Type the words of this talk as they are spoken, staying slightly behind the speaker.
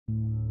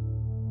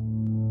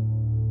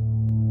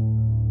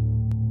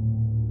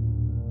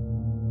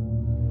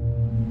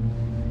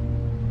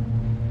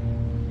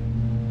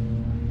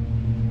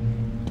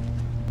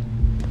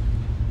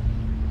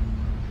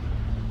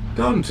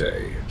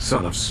Dante,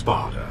 son of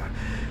Sparta,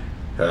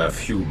 half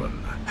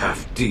human,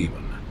 half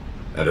demon,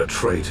 and a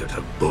traitor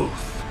to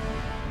both.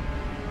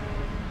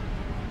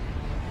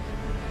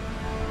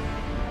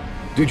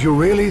 Did you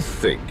really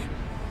think?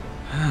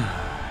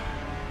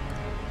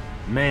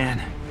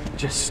 Man,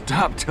 just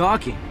stop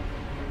talking.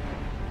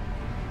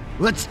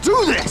 Let's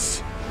do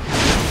this!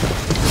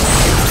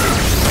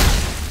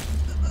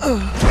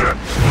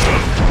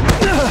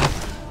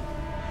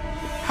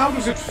 How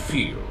does it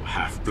feel,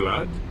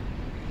 Half-Blood?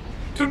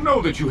 To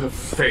know that you have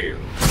failed?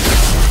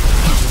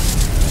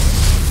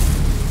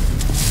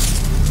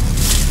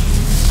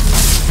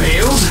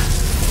 Failed?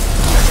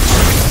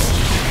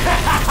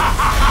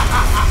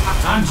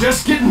 I'm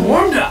just getting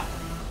warmed up.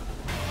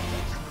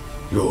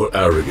 Your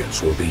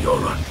arrogance will be your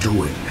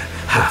undoing,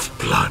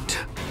 Half-Blood.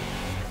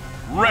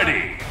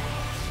 Ready!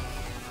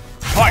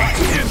 Fight!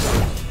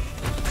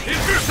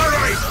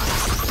 Intercept!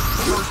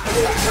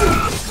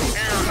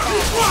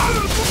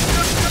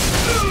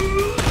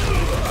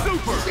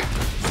 Super!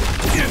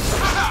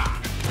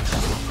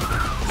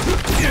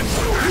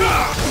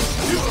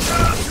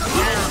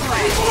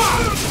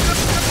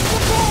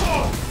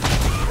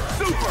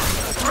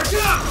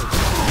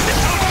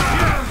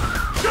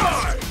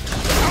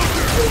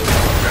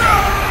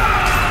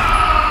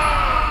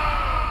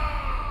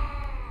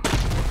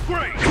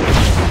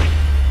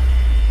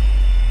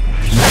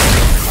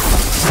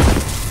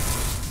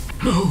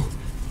 No,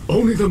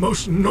 only the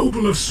most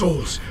noble of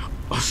souls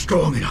are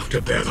strong enough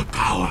to bear the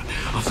power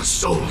of the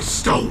Soul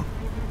Stone.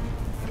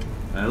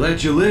 I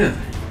let you live.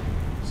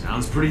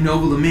 Sounds pretty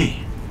noble to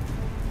me.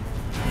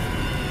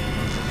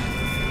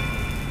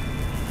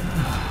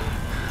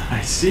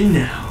 I see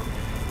now.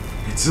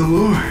 It's a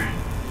lure.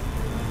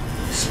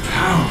 His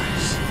power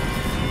is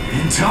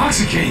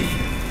intoxicating.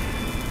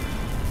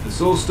 The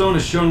Soul Stone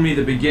has shown me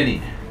the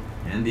beginning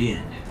and the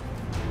end.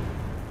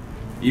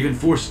 Even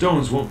 4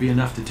 stones won't be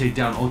enough to take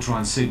down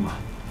Ultron Sigma.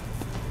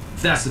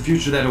 If that's the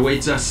future that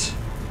awaits us,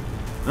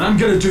 I'm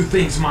gonna do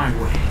things my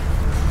way.